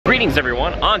Greetings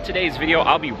everyone, on today's video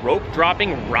I'll be rope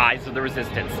dropping Rise of the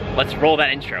Resistance. Let's roll that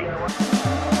intro.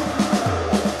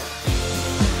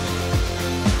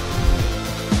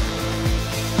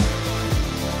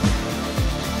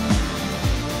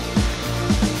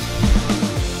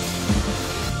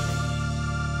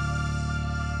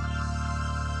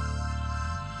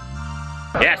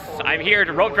 Yes, I'm here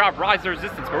to rope drop Rise of the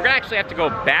Resistance, but we're gonna actually have to go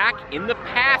back in the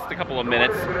past a couple of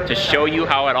minutes to show you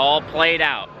how it all played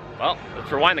out. Well,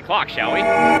 let's rewind the clock, shall we?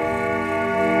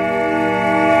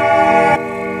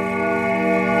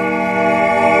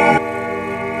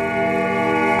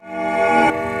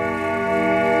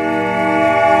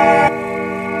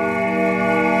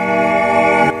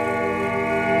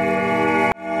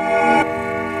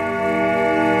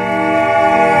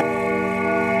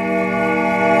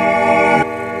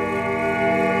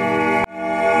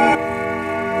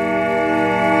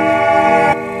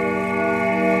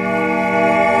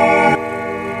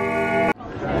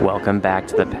 Welcome back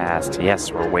to the past.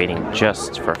 Yes, we're waiting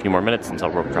just for a few more minutes until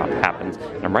rope drop happens.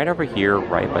 And I'm right over here,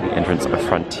 right by the entrance of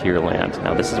Frontierland.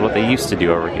 Now this is what they used to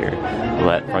do over here.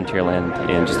 Let Frontierland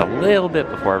in just a little bit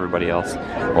before everybody else.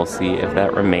 We'll see if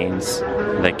that remains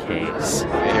the case.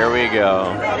 Here we go.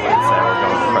 So we're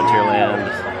going to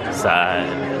Frontierland side.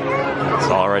 It's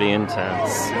already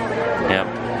intense.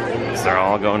 Yep. So they're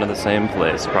all going to the same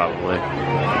place probably.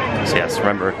 So yes,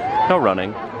 remember, no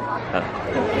running.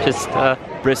 Just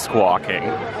brisk walking.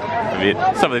 I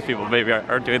mean, some of these people maybe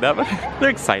aren't doing that, but they're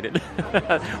excited.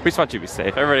 We just want you to be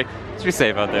safe. Everybody, just be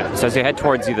safe out there. So as you head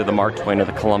towards either the Mark Twain or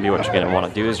the Columbia, what you're going to want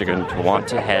to do is you're going to want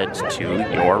to head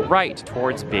to your right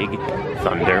towards Big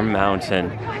Thunder Mountain.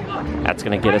 That's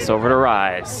going to get us over to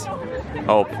Rise.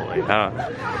 Hopefully.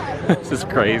 This is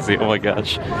crazy. Oh my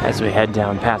gosh. As we head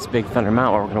down past Big Thunder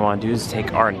Mountain, what we're going to want to do is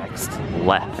take our next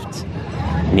left.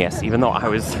 And yes, even though I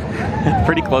was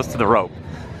pretty close to the rope,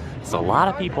 so a lot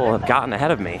of people have gotten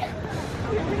ahead of me,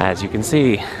 as you can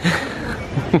see.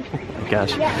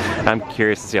 Gosh, I'm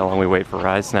curious to see how long we wait for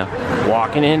Rise now.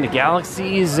 Walking into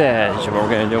Galaxy's Edge. What we're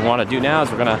going to want to do now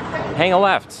is we're going to hang a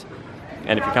left.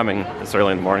 And if you're coming this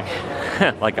early in the morning,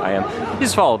 like I am, you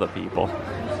just follow the people.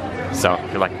 So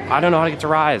if you're like, I don't know how to get to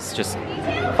Rise, just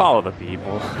follow the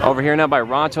people. Over here now by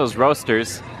Ronto's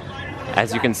Roasters,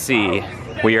 as you can see,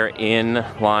 we are in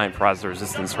line for Rise of the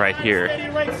Resistance right here.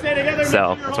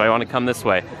 So that's why I want to come this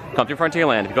way. Come through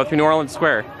Frontierland. If you go through New Orleans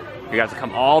Square, you have to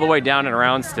come all the way down and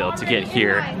around still to get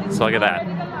here. So look at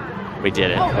that. We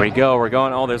did it. Here we go. We're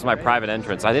going. Oh, there's my private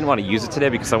entrance. I didn't want to use it today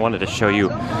because I wanted to show you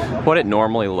what it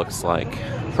normally looks like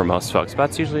for most folks. But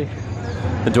that's usually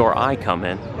the door I come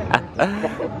in.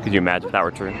 Could you imagine if that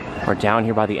were true? We're down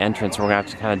here by the entrance. What we're going to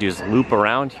have to kind of do is loop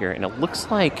around here. And it looks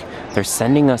like they're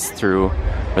sending us through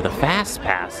where the fast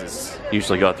passes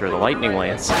usually go through the lightning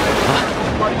lanes.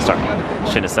 Sorry,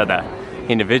 shouldn't have said that.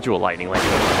 Individual lightning lanes.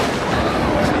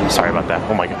 Sorry about that.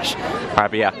 Oh my gosh. All right,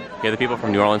 but yeah, here are the people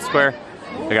from New Orleans Square.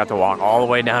 They got to walk all the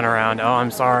way down around. Oh,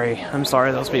 I'm sorry. I'm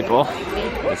sorry, those people.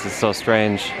 This is so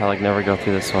strange. I like never go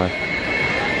through this one.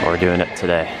 But we're doing it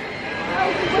today.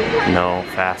 No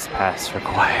fast pass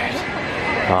required.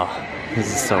 Oh, this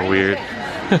is so weird.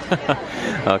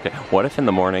 Okay, what if in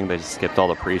the morning they just skipped all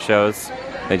the pre-shows?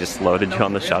 They just loaded you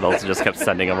on the shuttles and just kept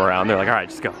sending them around. They're like, all right,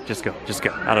 just go, just go, just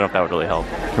go. I don't know if that would really help.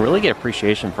 You can really get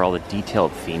appreciation for all the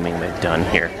detailed theming they've done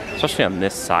here, especially on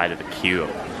this side of the queue.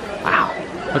 Wow,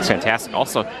 looks fantastic.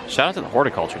 Also, shout out to the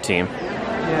horticulture team.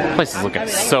 This place is looking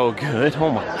so good. Oh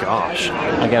my gosh.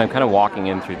 Again, I'm kind of walking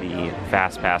in through the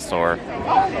fast pass or,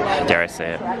 dare I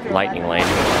say it, lightning lane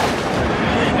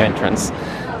entrance.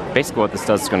 Basically what this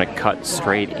does is going to cut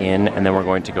straight in, and then we're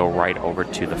going to go right over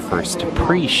to the first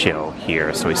pre-show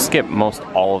here. So we skip most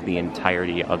all of the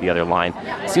entirety of the other line.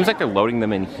 Seems like they're loading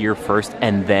them in here first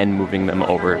and then moving them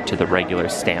over to the regular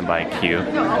standby queue.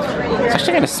 It's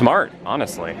actually kind of smart,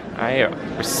 honestly. I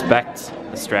respect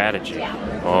the strategy.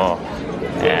 Oh,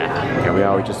 yeah. Here we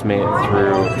are. We just made it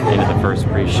through into the first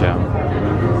pre-show.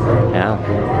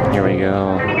 Yeah, here we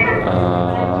go.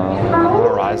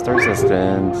 Rise the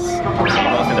Resistance.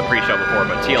 I was in the pre-show before,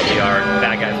 but TLDR,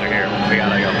 bad guys are here. We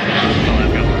gotta go. So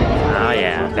let's go. Oh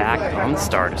yeah, back on the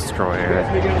Star Destroyer.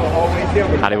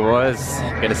 Howdy boys,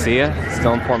 good to see you.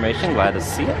 Still in formation, glad to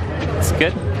see you. It's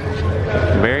good.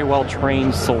 Very well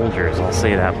trained soldiers, I'll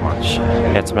say that much.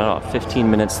 It's been about 15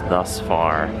 minutes thus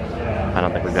far. I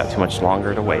don't think we've got too much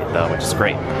longer to wait though, which is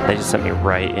great. They just sent me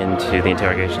right into the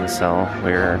interrogation cell.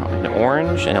 We're in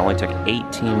orange and it only took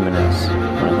 18 minutes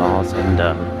when it all said and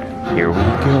done. Here we go.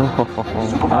 I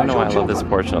don't know why I love this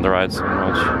portion of the ride so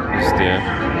much. Just,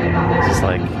 yeah, it's just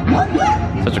like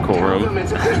such a cool room.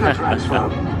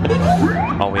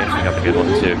 Oh, we actually got the good one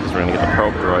too, because we're gonna get the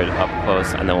probe droid up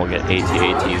close, and then we'll get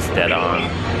AT-AT's dead on.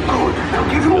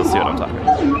 You'll see what I'm talking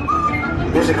about.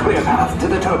 There's a clear path to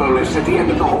the turbo lifts at the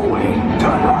end of the hallway.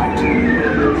 Turn right.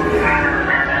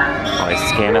 Oh, he's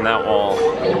scanning that wall.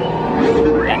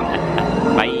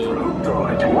 Bye.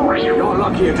 You're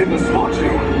lucky it didn't spot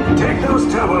you. Take those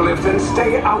turbo lifts and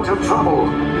stay out of trouble.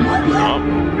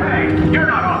 Hey, you're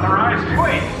not authorized.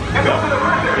 Wait, and go to the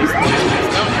record.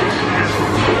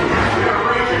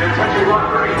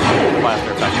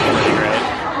 Blaster effect is pretty great.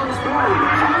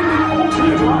 Find an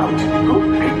alternate route. Who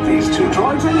picked these two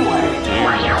droids anyway?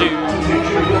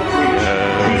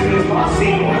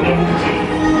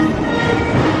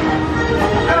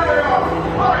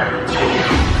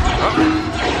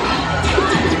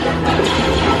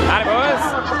 Howdy, boys!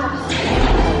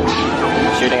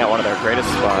 Shooting at one of their greatest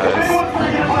spies.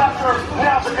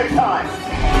 Now's a good time.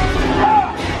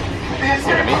 See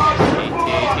what I mean?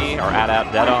 AT-AT, or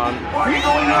AT-AT dead on.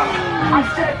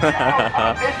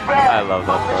 I love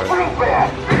that part.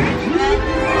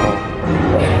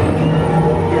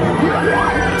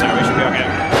 So we should be okay.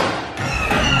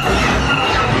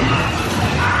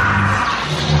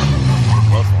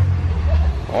 Close one.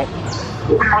 Oh.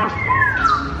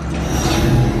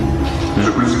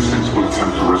 The resistance will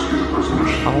attempt to rescue the prisoners.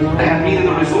 They have neither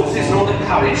the resources nor the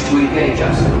courage to engage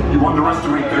us. You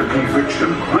underestimate their conviction.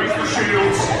 Raise the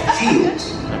shields! Shields?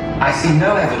 I see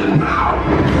no evidence.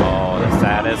 Oh, the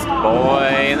saddest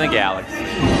boy in the galaxy.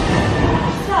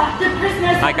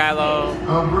 Hi, Kylo.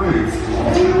 How brave,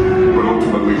 but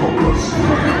ultimately hopeless.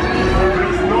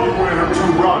 There's nowhere to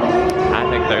run. I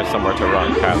think there's somewhere to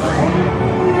run, Kylo.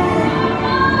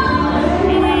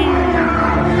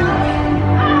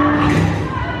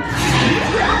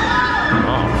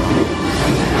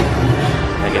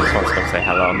 Maybe this one's gonna say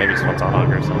hello. Maybe this one's a hug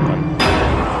or something.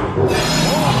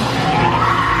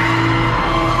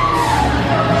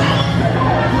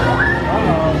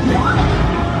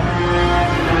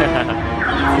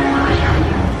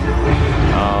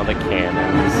 Oh, the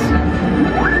cannons.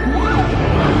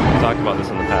 We talked about this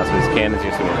in the past. These cannons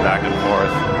used to move back and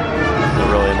forth. It's a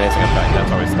really amazing effect.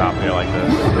 That's why we stop here like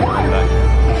this.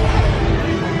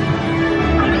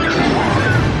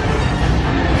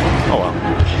 Oh well,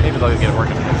 maybe they'll get it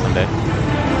working again someday.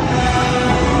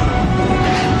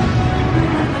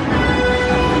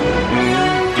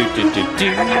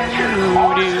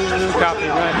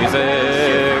 Copyright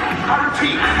music.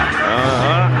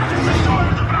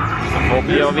 Full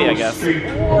POV, I guess.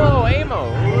 Whoa, Amo!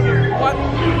 What?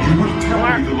 You will tell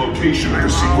me the location of the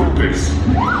secret base.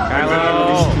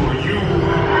 Kylo!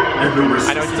 And the I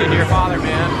know what you did to your father,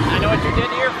 man. I know what you did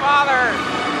to your father!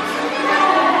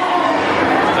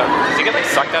 Does he get like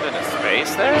sucked out into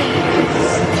space there?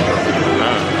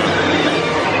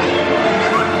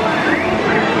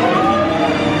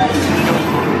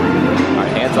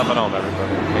 Alright, hands up at home,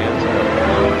 everybody. Hands up.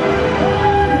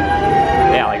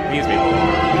 Yeah, like these people.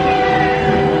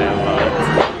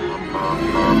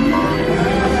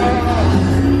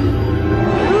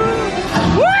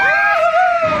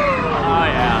 Oh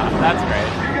yeah, that's great.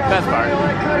 Best part.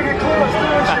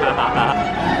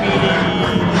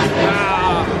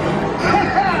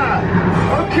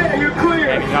 Okay, you're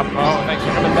clear. Hey, good job. Oh, thanks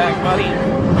for coming back, buddy.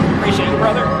 Appreciate you,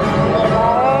 brother.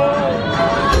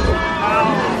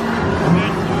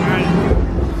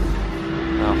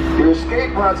 Your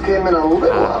escape pods came in a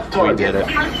little off We target. did it.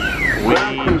 We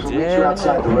did it.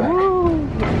 Outside the wreck.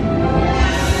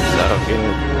 So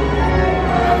good.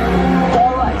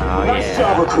 All right, Oh, nice yeah.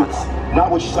 job, recruits.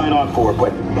 Not what you signed on for,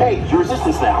 but hey, your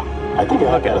resistance now. I think I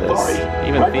have Look that at this. authority.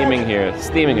 Even Right, theming Matt? here. It's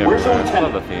theming Where's the everywhere. I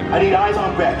love the lieutenant? theme. I need eyes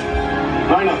on Beck.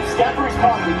 Line up. Scan for his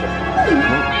comm beacon.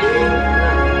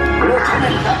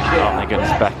 Lieutenant Beck Oh here. my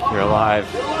goodness, Beck, you're alive.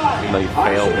 Even though you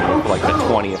failed me for like the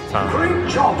 20th time. Great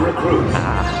job, recruits.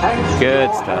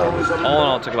 Good stuff. All in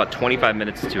all, it took about 25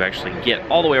 minutes to actually get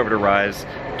all the way over to Rise,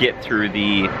 get through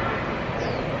the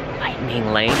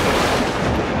lightning lane,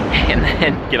 and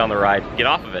then get on the ride, get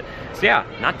off of it. So yeah,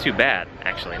 not too bad,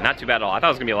 actually. Not too bad at all. I thought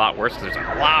it was gonna be a lot worse because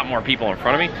there's a lot more people in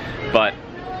front of me, but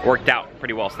worked out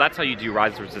pretty well. So that's how you do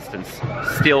Rise of the Resistance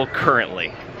still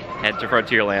currently. Head to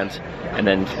Frontierland and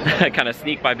then kind of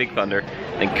sneak by Big Thunder,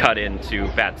 then cut into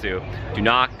Batu. Do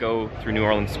not go through New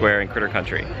Orleans Square and Critter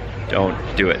Country. Don't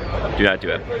do it. Do not do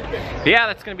it. But yeah,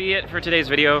 that's gonna be it for today's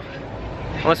video.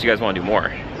 Unless you guys want to do more.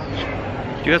 Do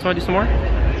you guys want to do some more?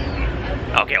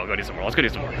 Okay, I'll go do some more. Let's go do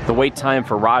some more. The wait time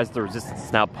for Rise of the Resistance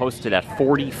is now posted at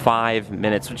 45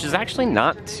 minutes, which is actually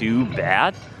not too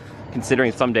bad,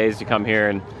 considering some days you come here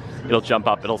and it'll jump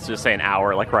up, it'll just say an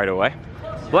hour like right away.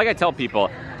 But like I tell people,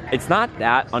 it's not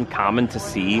that uncommon to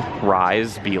see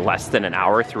rides be less than an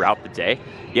hour throughout the day.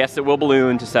 Yes, it will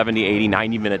balloon to 70, 80,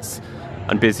 90 minutes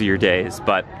on busier days,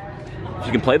 but if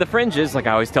you can play the fringes, like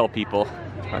I always tell people,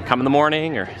 come in the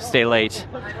morning or stay late,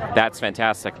 that's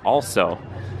fantastic. Also,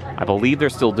 I believe they're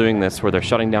still doing this where they're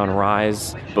shutting down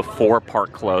rides before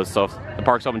park close. So if the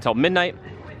park's open until midnight,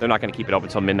 they're not gonna keep it open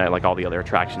until midnight like all the other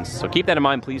attractions. So keep that in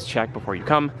mind, please check before you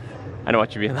come. I know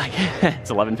what you're being like, it's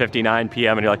 11:59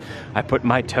 p.m. and you're like, I put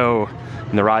my toe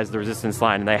in the Rise of the Resistance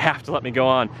line and they have to let me go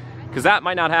on, because that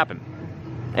might not happen.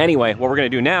 Anyway, what we're gonna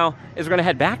do now is we're gonna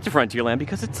head back to Frontierland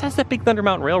because it says that Big Thunder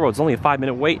Mountain Railroad's only a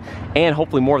 5-minute wait, and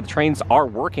hopefully more of the trains are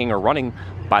working or running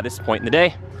by this point in the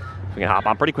day. We can hop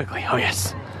on pretty quickly, oh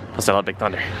yes. Plus I love Big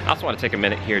Thunder. I also want to take a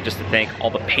minute here just to thank all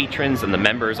the patrons and the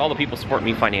members, all the people supporting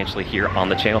me financially here on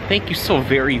the channel. Thank you so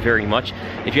very, very much.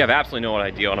 If you have absolutely no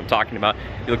idea what I'm talking about,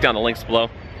 you look down the links below,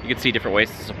 you can see different ways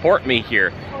to support me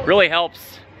here. It really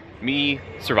helps me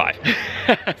survive.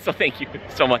 So thank you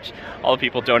so much, all the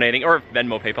people donating, or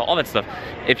Venmo, PayPal, all that stuff.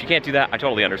 If you can't do that, I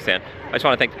totally understand. I just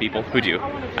want to thank the people who do.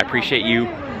 I appreciate you.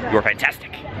 You're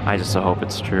fantastic. I just so hope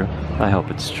it's true. I hope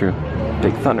it's true.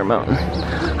 Big Thunder Mountain,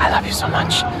 I love you so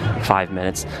much. 5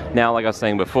 minutes. Now, like I was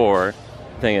saying before,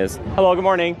 the thing is, hello, good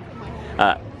morning.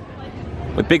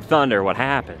 With Big Thunder, what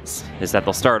happens is that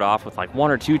they'll start off with like 1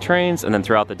 or 2 trains, and then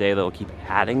throughout the day they'll keep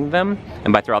adding them.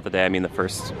 And by throughout the day, I mean the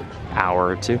first hour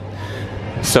or 2.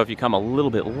 So if you come a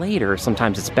little bit later,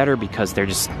 sometimes it's better because there's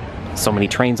just so many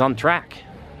trains on the track,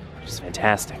 which is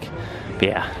fantastic. But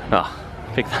yeah, oh,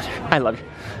 Big Thunder, I love you.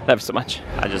 Love you so much.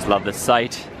 I just love this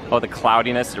site. Oh, the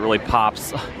cloudiness, it really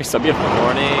pops. Oh, you're so beautiful.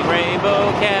 Morning,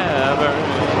 Rainbow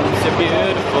Caverns, you're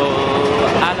beautiful.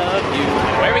 I love you.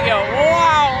 There we go.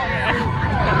 Wow!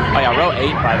 Oh yeah, row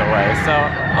 8, by the way. So,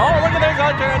 oh, look at there's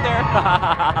Hunter right there.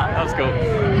 That was cool.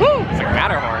 Woo! It's like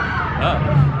Matterhorn. Oh.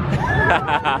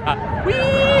 Whee!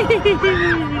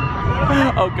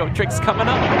 Oh, Go Trick's coming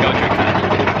up. Go Trick's coming up.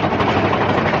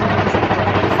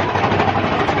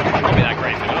 Don't be that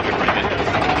crazy. It'll be pretty good.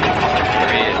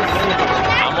 There he is.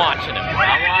 I'm watching him.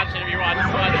 I'm watching him. You're watching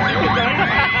him.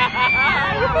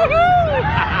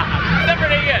 That's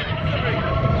pretty good. So good.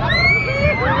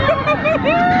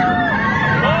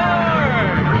 Oh.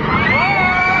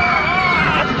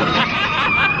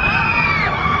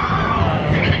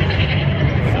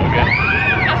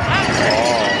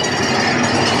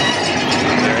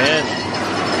 There it is.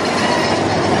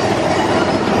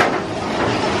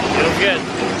 Feels good.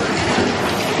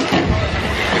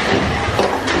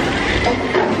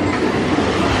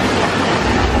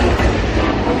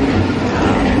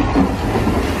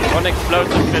 One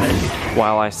explosive finish.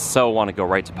 While I so want to go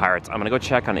right to Pirates, I'm gonna go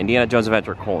check on Indiana Jones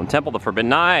Adventure Colon Temple, the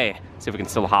Forbidden Eye. See if we can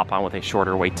still hop on with a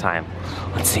shorter wait time.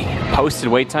 Let's see. Posted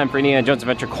wait time for Indiana Jones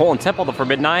Adventure Colon Temple, the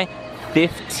Forbidden Eye,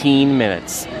 15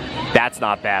 minutes. That's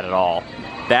not bad at all.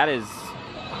 That is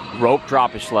rope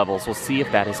drop-ish levels. We'll see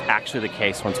if that is actually the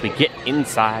case once we get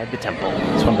inside the temple.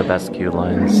 It's one of the best queue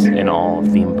lines in all of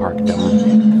theme parkdom.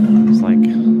 It's like,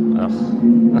 ugh.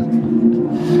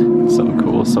 So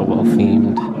cool, so well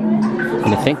themed.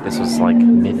 And I think this was like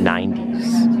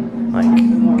mid-90s. Like,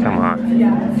 come on.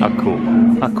 How cool.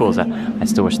 How cool is that? I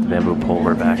still wish the bamboo pole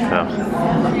were back though.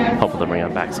 Hopefully they'll bring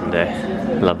it back someday.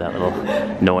 I love that little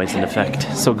noise and effect.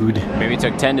 So good. Maybe it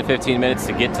took 10 to 15 minutes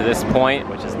to get to this point,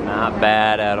 which is not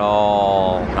bad at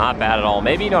all. Not bad at all.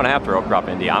 Maybe you don't have to rope drop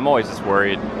Indy. I'm always just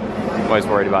worried. I'm always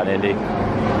worried about Indy.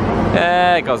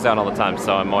 It goes down all the time,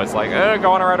 so I'm always like,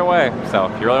 go on it right away. So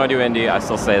if you really want to do Indy, I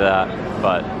still say that.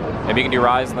 But maybe you can do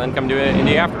Rise and then come do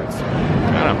Indy afterwards.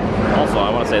 I don't know. Also, I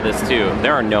want to say this too.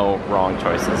 There are no wrong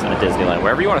choices at Disneyland.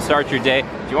 Wherever you want to start your day,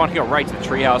 if you want to go right to the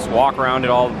treehouse, walk around it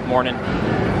all morning,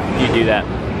 you do that.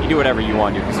 You do whatever you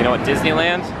want to do. Because you know what?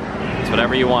 Disneyland, it's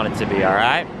whatever you want it to be,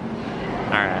 alright?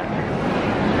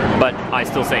 Alright. But I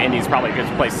still say Indy's probably a good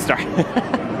place to start.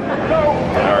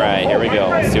 Alright, here we go.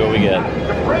 Let's see what we get.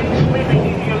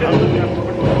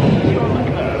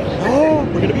 Oh,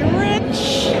 we're gonna be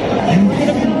rich! We're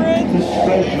gonna be rich!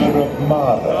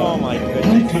 Oh my goodness.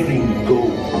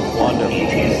 Wonderful.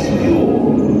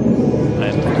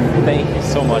 Thank you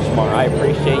so much, Mara. I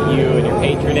appreciate you and your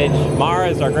patronage. Mara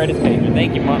is our greatest patron.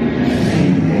 Thank you, Mara.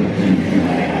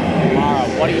 Mara,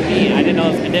 what do you mean? I didn't know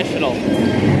it was conditional.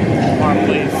 Mara,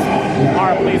 please.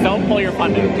 Mara, please, don't pull your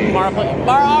funding. Mara, please.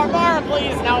 Mara,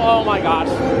 please. No, oh my gosh.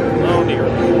 Oh dear.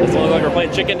 This looks like we're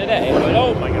playing chicken today. But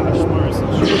oh my gosh, Mara's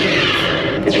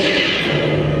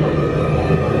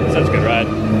such a good ride.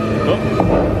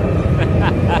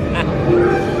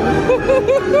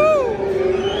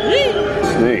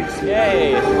 Snakes.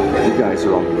 Yay. You guys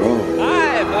are on the road.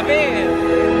 Hi, Fluffy.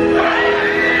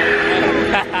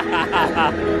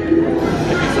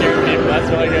 Scared people. That's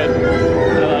really good.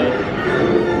 I love it.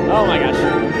 Oh my gosh.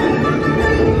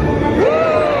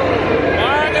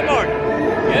 Good morning.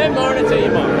 Good morning to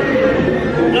you, Mark.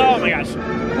 Oh my gosh.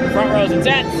 Front rows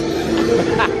intense.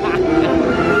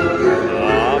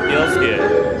 Oh, feels good.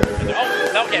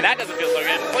 Oh, okay, that doesn't feel so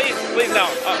good. Please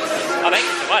don't. Oh, thank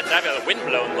you so much. I've got a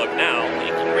windblown look now. Thank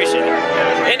you. Appreciate it.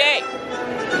 Indy!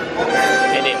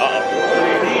 Indy,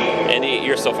 uh-oh. Indy,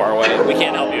 you're so far away. We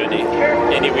can't help you, Indy.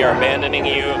 Indy, we are abandoning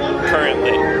you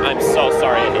currently. I'm so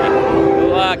sorry, Indy.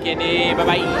 Good luck, Indy.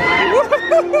 Bye-bye.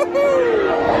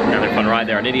 Another fun ride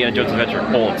there on Indiana Jones Adventure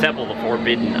Cold Temple, the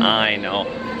Forbidden Eye. Now,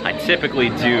 I typically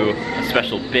do a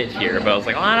special bit here, but I was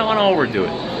like, oh, I don't want to overdo it.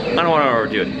 I don't want to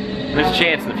overdo it. There's a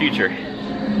chance in the future,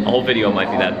 a whole video might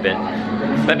be that bit.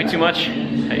 That'd be too much?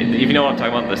 If you know what I'm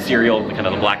talking about, the serial, kind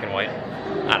of the black and white.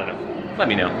 I don't know. Let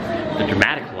me know. The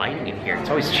dramatic lighting in here, it's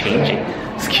always changing.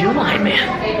 This queue line,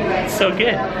 man. It's so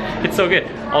good. It's so good.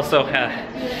 Also, you know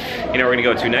where we're gonna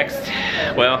go to next?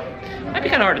 Well, might be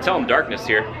kind of hard to tell in darkness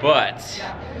here, but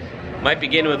might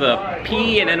begin with a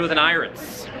P and end with an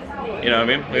Iris. You know what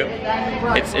I mean?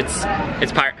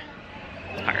 It's pirates.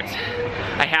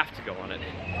 I have to go on it.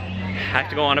 I have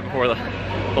to go on it before the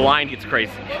line gets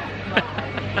crazy.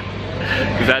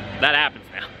 Because that happens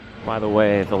now. By the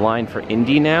way, the line for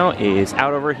Indy now is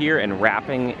out over here and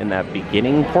wrapping in that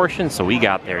beginning portion, so we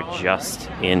got there just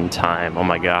in time. Oh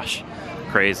my gosh,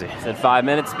 crazy. Said 5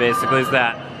 minutes, basically is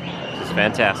that. Just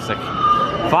fantastic.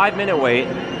 5-minute wait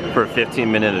for a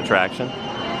 15-minute attraction.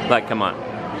 Like, come on.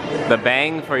 The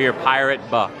bang for your pirate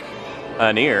buck.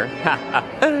 An ear.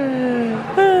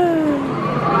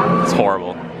 It's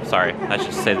horrible. Sorry, I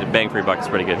should say the bang for your buck is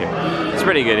pretty good here. It's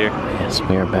pretty good here. Yes,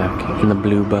 we are back in the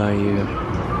Blue Bayou.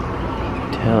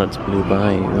 Tell it's Blue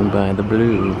Bayou by the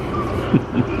blue.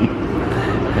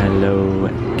 Hello,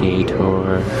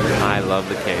 Gator. I love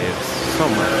the caves so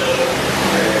much.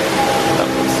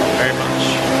 Love them so very much.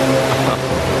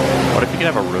 What if you could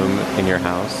have a room in your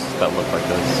house that looked like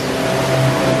this?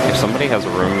 If somebody has a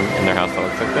room in their house that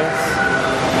looks like this,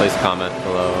 please comment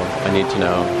below. I need to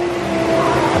know.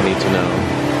 I need to know.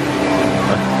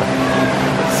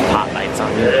 Spotlights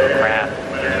on me, crap.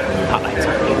 Spotlights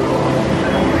on me.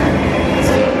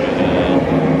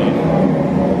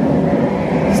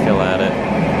 Still at it.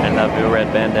 I love your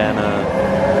red bandana.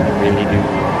 I really do.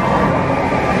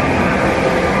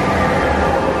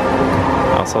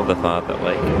 Also the thought that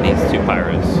like these two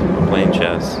pirates were playing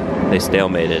chess, they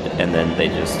stalemated and then they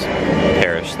just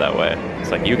perished that way.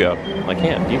 It's like, you go. I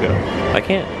can't. You go. I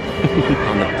can't.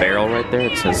 On the barrel right there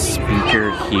it says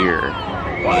speaker here.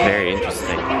 Very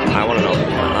interesting. I want to know,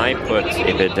 can I put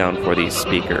a bid down for the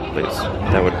speaker, please?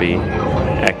 That would be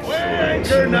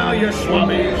excellent. Now you're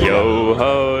swampy. Yo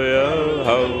ho,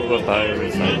 a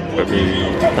pirate's night for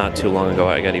me. Not too long ago,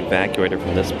 I got evacuated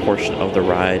from this portion of the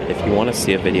ride. If you want to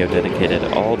see a video dedicated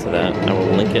all to that, I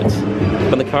will link it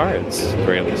in the cards.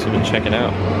 For at least you can check it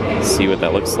out. See what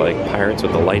that looks like. Pirates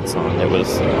with the lights on. It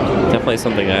was definitely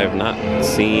something I have not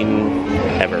seen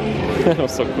ever. It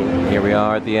was so cool. Here we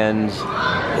are at the end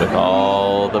with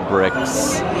all the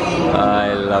bricks.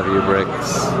 I love you,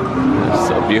 bricks. They're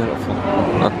so beautiful.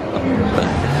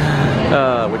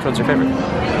 Which one's your favorite?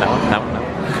 That one? That one?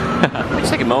 That one?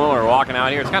 Just take a moment when we're walking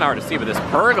out here. It's kind of hard to see, but this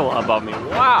pergola above me,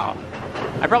 wow.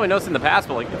 I probably noticed in the past,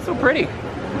 but like, it's so pretty.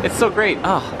 It's so great.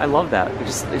 Oh, I love that.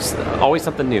 It's always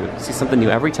something new. You see something new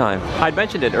every time. I'd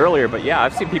mentioned it earlier, but yeah,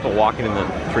 I've seen people walking in the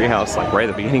treehouse like right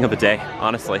at the beginning of the day,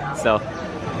 honestly. So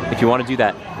if you want to do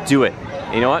that, do it.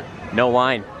 And you know what? No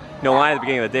line. No line at the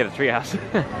beginning of the day of the treehouse.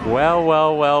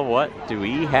 Well, what do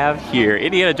we have here?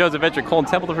 Indiana Jones Adventure Colon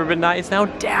Temple of the Forbidden Eye is now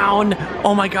down.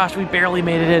 Oh my gosh, we barely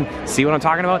made it in. See what I'm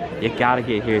talking about? You gotta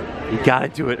get here. You gotta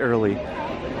do it early.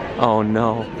 Oh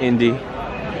no, Indy.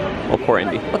 Well, poor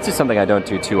Indy. Let's do something I don't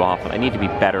do too often. I need to be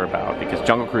better about because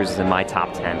Jungle Cruise is in my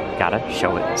top 10. Gotta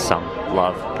show it some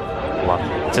love.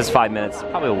 It's just 5 minutes,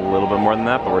 probably a little bit more than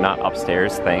that, but we're not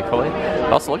upstairs, thankfully.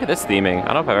 Also, look at this theming. I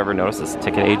don't know if I've ever noticed this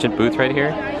ticket agent booth right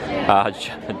here.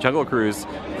 Jungle Cruise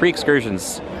free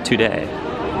excursions today.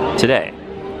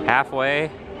 Halfway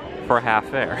for half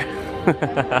fare.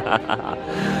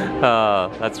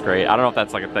 That's great. I don't know if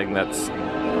that's like a thing that's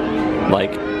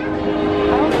like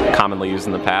commonly used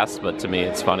in the past, but to me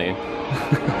it's funny.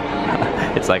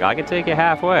 It's like, I can take you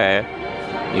halfway.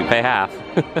 You pay half.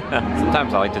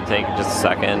 Sometimes I like to take just a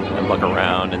second and look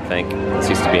around and think, this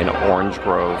used to be an orange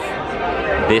grove.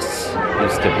 This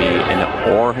used to be an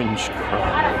orange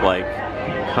grove. Like,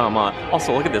 come on.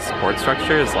 Also, look at this support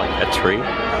structure. It's like a tree.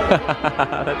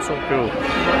 That's so cool.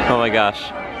 Oh my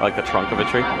gosh. Like the trunk of a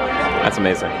tree. That's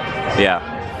amazing. Yeah.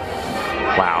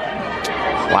 Wow.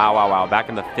 Wow, wow, wow. Back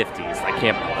in the 50s. I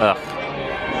can't, ugh.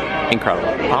 Incredible.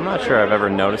 I'm not sure I've ever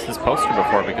noticed this poster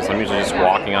before because I'm usually just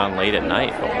walking on late at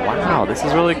night. But wow, this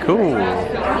is really cool.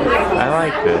 I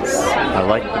like this. I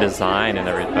like the design and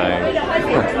everything.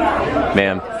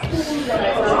 Man,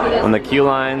 when the queue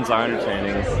lines are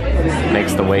entertaining, it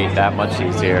makes the wait that much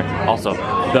easier. Also,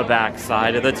 the back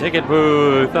side of the ticket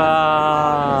booth.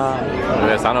 Ah! Look at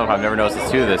this. I don't know if I've never noticed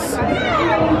this too. This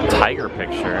tiger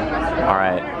picture. All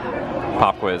right,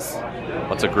 pop quiz.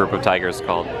 What's a group of tigers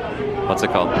called? What's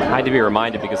it called? I had to be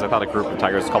reminded because I thought a group of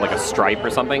tigers was called like a stripe or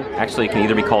something. Actually, it can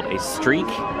either be called a streak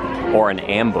or an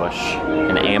ambush.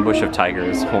 An ambush of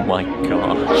tigers. Oh my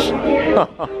gosh.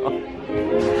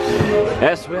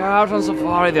 Yes, we were out on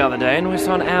safari the other day and we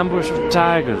saw an ambush of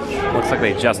tigers. Looks like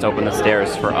they just opened the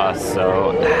stairs for us,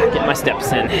 so get my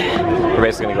steps in. We're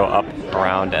basically gonna go up,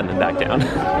 around, and then back down.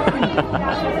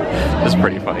 It's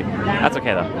pretty funny. That's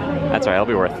okay though. That's alright, it'll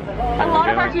be worth it. A lot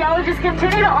of archaeologists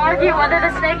continue to argue whether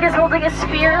the snake is holding a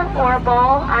spear or a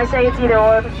ball. I say it's either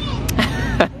or.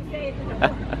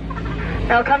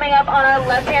 Now coming up on our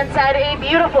left-hand side, a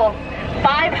beautiful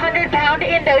 500-pound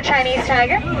Indo-Chinese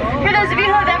tiger. For those of you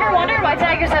who have ever wondered why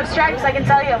tigers have stripes, I can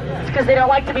tell you. It's because they don't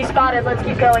like to be spotted. Let's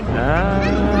keep going.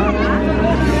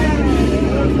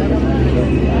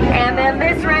 And then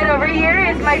this right over here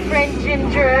is my friend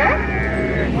Ginger.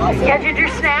 Yeah, Ginger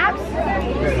Snaps.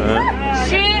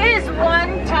 She is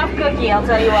one tough cookie, I'll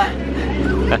tell you what.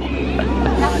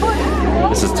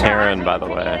 This is Taryn, by the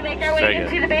way. We're going to make our way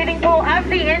into the bathing pool of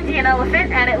the Indian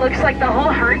elephant, and it looks like the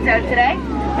whole herd's out today.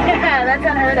 Yeah, that's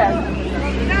unheard of.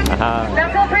 Now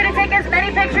feel free to take as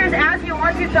many pictures as you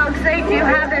want to, folks. They do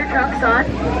have their trunks on.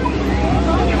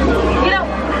 You know,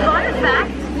 fun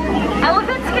fact,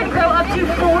 elephants can grow up to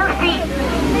 4 feet.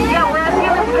 Yeah, whereas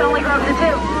humans can only grow up to 2.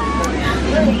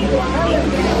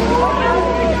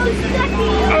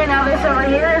 And now this over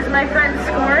here is my friend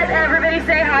Squirt. Everybody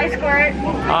say hi, Squirt.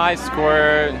 Hi,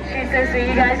 Squirt. She's so sweet.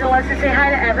 You guys will want to say hi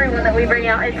to everyone that we bring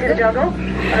out into the jungle.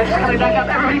 She's coming back up.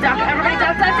 Everybody duck, everybody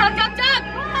duck, duck, duck, duck, duck!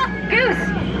 Goose!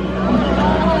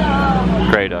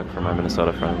 Gray duck for my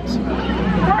Minnesota friends.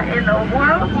 What in the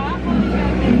world?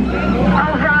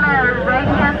 Over on our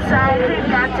right-hand side, we've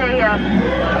got a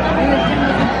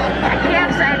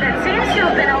campsite that seems to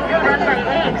have been overrun by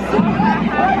apes.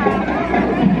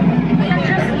 And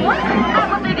just look at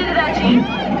what they did to that Jeep.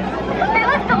 They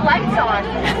left the lights on.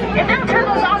 If they don't turn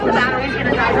those off, the battery's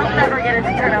gonna die. They'll never get it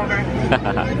to turn over.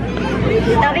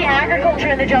 Now the agriculture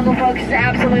in the jungle, folks, is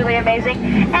absolutely amazing.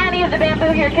 Any of the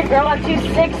bamboo here can grow up to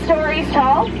 6 stories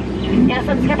tall. Yes,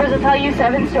 some skippers will tell you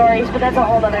 7 stories, but that's a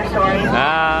whole other story.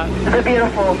 The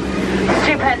beautiful,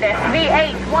 stupendous, the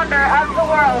 8th wonder of the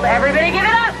world. Everybody give it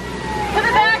up to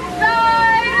the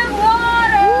backside of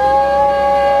water!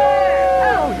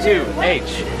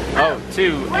 O2H,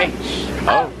 O2H,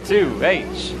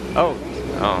 O2H, O.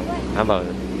 Oh, I love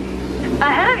it.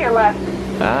 Ahead of your left.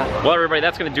 Well, everybody,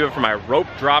 that's gonna do it for my rope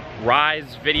drop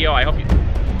rise video. I hope you.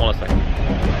 Hold on a second.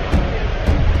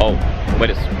 Oh, wait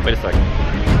a second.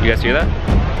 You guys hear that?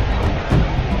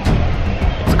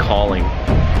 It's calling.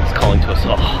 It's calling to us.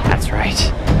 Oh, that's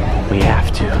right. We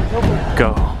have to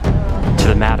go to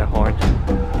the Matterhorn.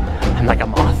 I'm like a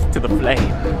moth to the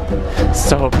flame.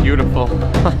 So beautiful.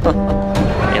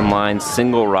 Inline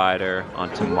single rider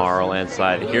on Tomorrowland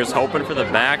side. Here's hoping for the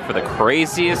back for the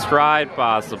craziest ride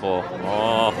possible.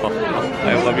 Oh,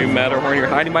 I love you, Matterhorn. You're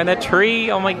hiding behind that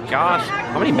tree. Oh my gosh.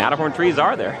 How many Matterhorn trees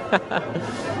are there?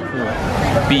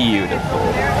 Beautiful.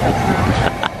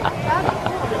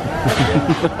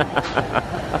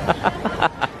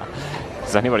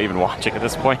 Is anybody even watching at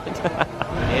this point? It's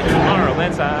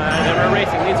Tomorrowland side, and we're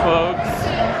racing these folks.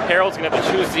 Harold's gonna have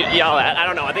to choose to yell at. I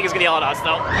don't know. I think he's gonna yell at us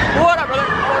though. What up, brother?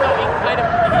 Oh no, he kind of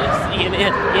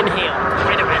inhale.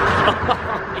 Wait a minute. Oh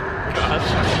my gosh,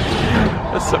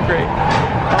 that's so great.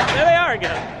 Oh, there they are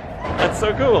again. That's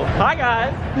so cool. Hi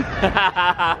guys.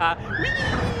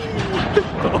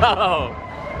 Whoa!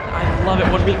 I love it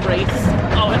when we race.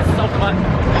 Oh, it's so fun.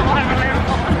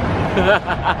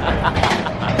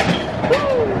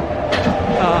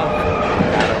 Oh,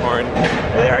 Matterhorn.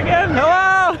 There again.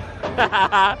 Hello!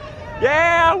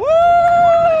 Yeah! Woo!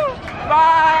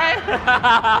 Bye! That's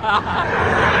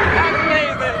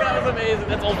amazing. That was amazing.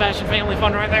 That's old-fashioned family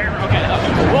fun right there. Okay.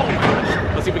 Whoa!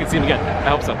 Let's see if we can see him again. I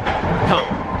hope so. Come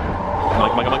on.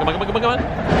 Come on. Come on.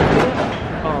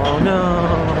 Oh no.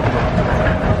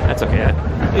 That's okay.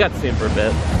 We got to see him for a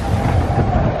bit.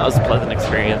 That was a pleasant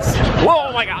experience. Whoa,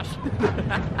 oh my gosh!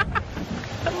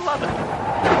 I love it.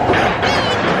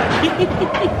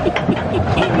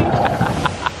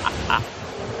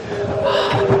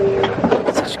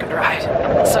 Such a good ride.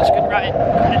 Such a good ride.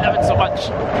 I love it so much.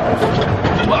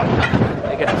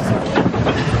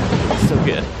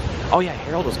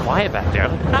 quiet back there.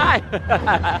 Hi!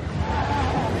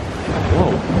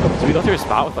 Whoa, did we go through a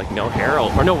spot with like no hair?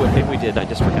 Or no, maybe we did, I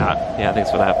just forgot. Yeah, I think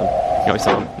that's what happened. Yeah, we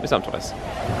saw him twice.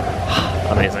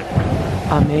 Amazing.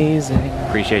 Amazing.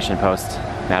 Appreciation post,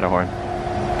 Matterhorn.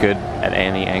 Good at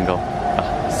any angle.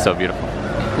 Oh, so beautiful.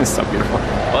 It's so beautiful.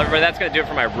 Well, everybody, that's gonna do it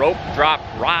for my rope drop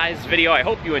rise video. I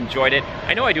hope you enjoyed it.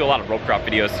 I know I do a lot of rope drop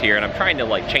videos here, and I'm trying to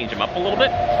like change them up a little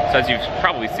bit. So as you've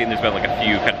probably seen, there's been like a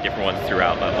few kind of different ones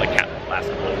throughout the like last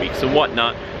couple of weeks and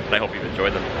whatnot. But I hope you've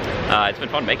enjoyed them. It's been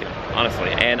fun making them, honestly.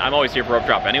 And I'm always here for rope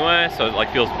drop anyway, so it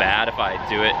like feels bad if I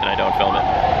do it and I don't film it.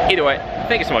 Either way,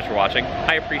 thank you so much for watching.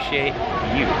 I appreciate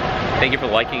you. Thank you for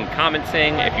liking and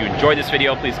commenting. If you enjoyed this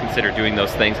video, please consider doing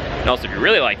those things. And also, if you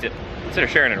really liked it, consider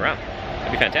sharing it around.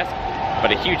 That'd be fantastic.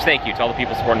 But a huge thank you to all the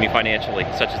people supporting me financially,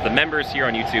 such as the members here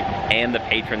on YouTube and the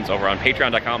patrons over on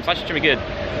patreon.com/JimmyGood.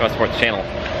 If you want to support the channel,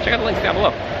 check out the links down below.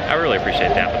 I really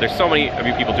appreciate that. But there's so many of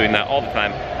you people doing that all the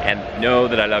time, and know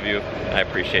that I love you and I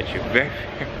appreciate you very,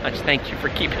 very much. Thank you for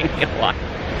keeping me alive.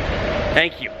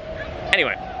 Thank you.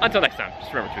 Anyway, until next time,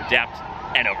 just remember to adapt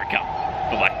and overcome.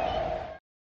 Bye-bye.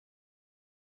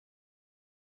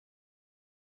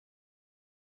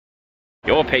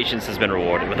 Your patience has been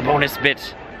rewarded with a bonus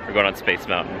bit. We're going on Space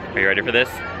Mountain. Are you ready for this?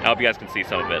 I hope you guys can see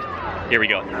some of it. Here we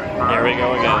go. Here we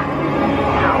go again.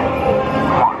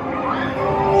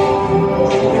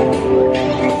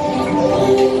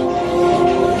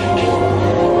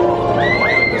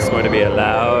 This is going to be a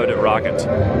loud rocket. See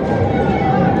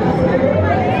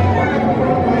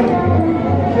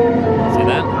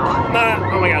that? Ah,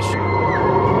 oh my gosh.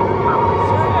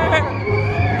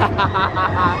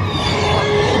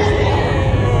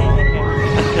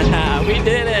 We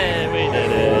did it! We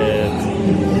did it!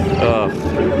 Oh,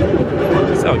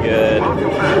 so good.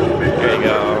 There you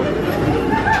go.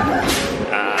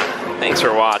 Thanks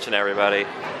for watching, everybody.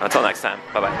 Until next time,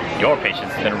 bye-bye. Your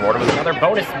patience has been rewarded with another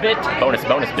bonus bit, bonus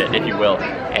bit, if you will.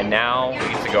 And now we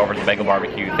get to go over to the Bagel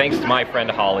Barbecue. Thanks to my friend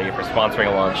Holly for sponsoring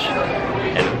a lunch.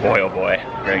 And boy, oh boy,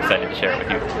 very excited to share it with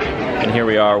you. And here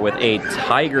we are with a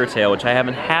tiger tail, which I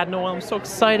haven't had in a while. I'm so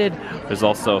excited. There's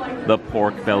also the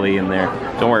pork belly in there.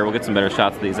 Don't worry, we'll get some better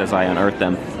shots of these as I unearth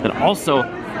them. And also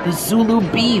the Zulu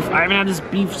beef. I haven't had this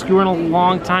beef skewer in a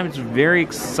long time. It's very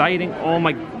exciting. Oh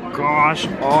my gosh.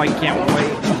 Oh, I can't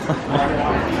wait.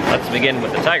 Let's begin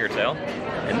with the tiger tail.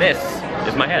 And this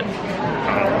is my head.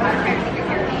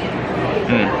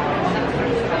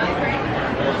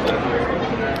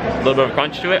 A little bit of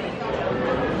crunch to it.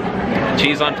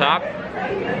 Cheese on top.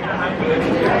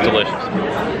 Delicious.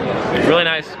 Really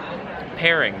nice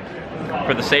pairing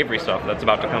for the savory stuff that's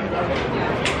about to come.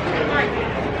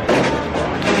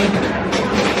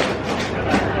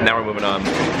 Now we're moving on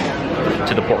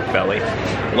to the pork belly.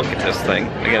 Look at this thing.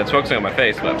 Again, it's focusing on my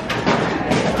face, but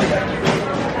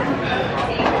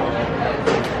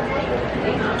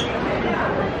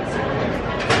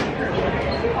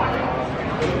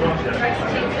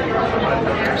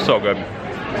so good.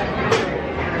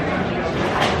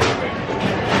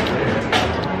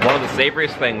 One of the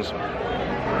savoriest things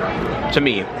to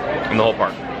me in the whole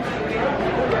park.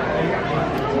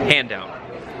 Hand down.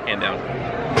 Hand down.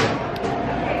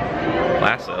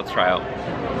 Lastly, let's try out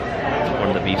one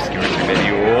of the beef skewers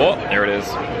video. Oh, there it is.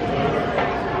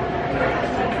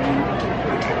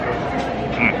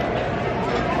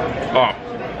 Oh.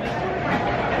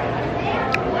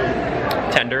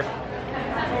 Tender.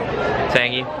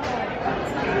 Tangy.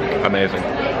 Amazing.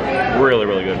 Really,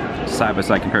 really good.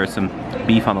 Side-by-side comparison.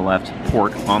 Beef on the left,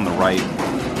 pork on the right.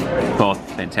 Both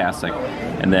fantastic.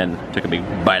 And then took a big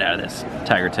bite out of this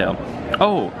tiger tail.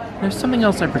 Oh, there's something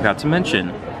else I forgot to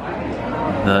mention.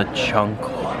 The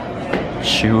chunkle.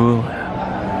 Chew.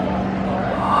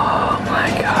 Oh my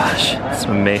gosh, it's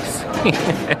amazing.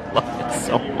 I love it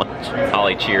so much.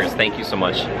 Holly, cheers. Thank you so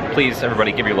much. Please,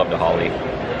 everybody, give your love to Holly.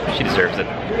 She deserves it.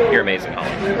 You're amazing, Holly.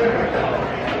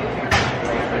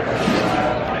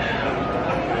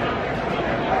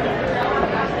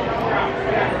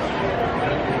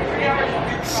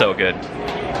 So good.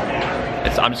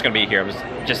 I'm just gonna be here. I'm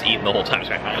just eating the whole time.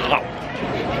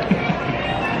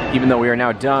 Even though we are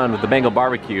now done with the Bengal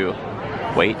barbecue,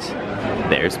 wait,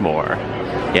 there's more.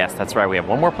 Yes, that's right. We have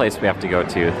one more place we have to go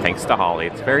to, thanks to Holly.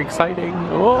 It's very exciting.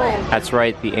 Oh. That's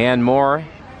right. The and more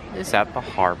is at the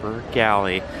Harbor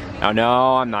Galley. Now,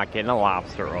 no, I'm not getting a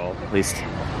lobster roll. At least,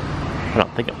 I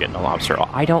don't think I'm getting a lobster roll.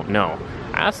 I don't know.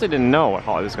 I honestly didn't know what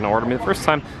Holly was going to order me the first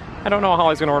time. I don't know what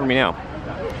Holly's going to order me now.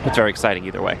 It's very exciting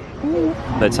either way.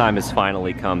 The time has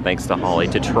finally come, thanks to Holly,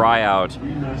 to try out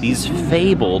these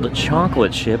fabled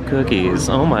chocolate chip cookies.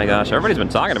 Oh my gosh, everybody's been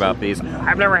talking about these.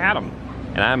 I've never had them.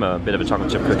 And I'm a bit of a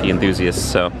chocolate chip cookie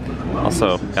enthusiast, so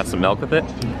also got some milk with it.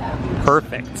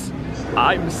 Perfect.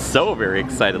 I'm so very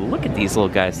excited. Look at these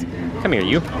little guys. Come here,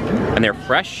 you. And they're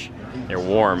fresh, they're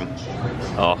warm.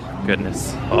 Oh,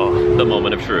 goodness. Oh, the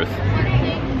moment of truth.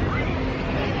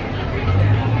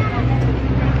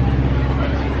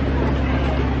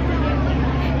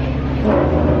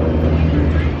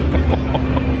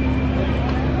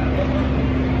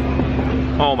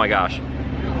 Oh my gosh.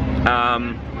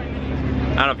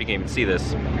 I don't know if you can even see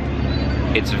this.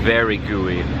 It's very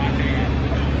gooey.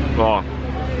 Oh,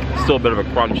 still a bit of a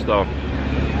crunch though.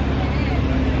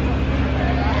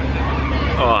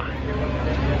 Oh.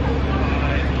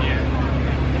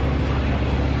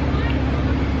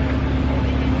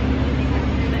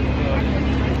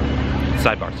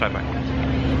 Sidebar, sidebar.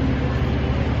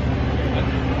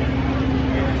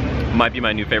 Might be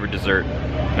my new favorite dessert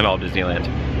in all of Disneyland.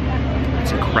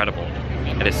 It's incredible.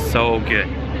 It is so good.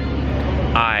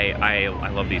 I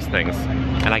love these things.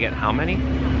 And I get how many?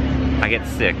 I get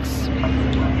 6.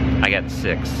 I get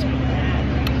 6.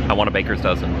 I want a baker's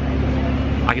dozen.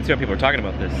 I can see why people are talking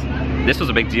about this. This was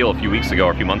a big deal a few weeks ago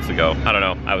or a few months ago. I don't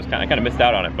know. I kind of missed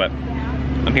out on it, but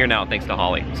I'm here now thanks to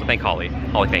Holly. So thank Holly.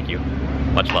 Holly, thank you.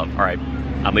 Much love. All right,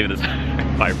 I'm leaving this.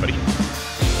 Bye, everybody.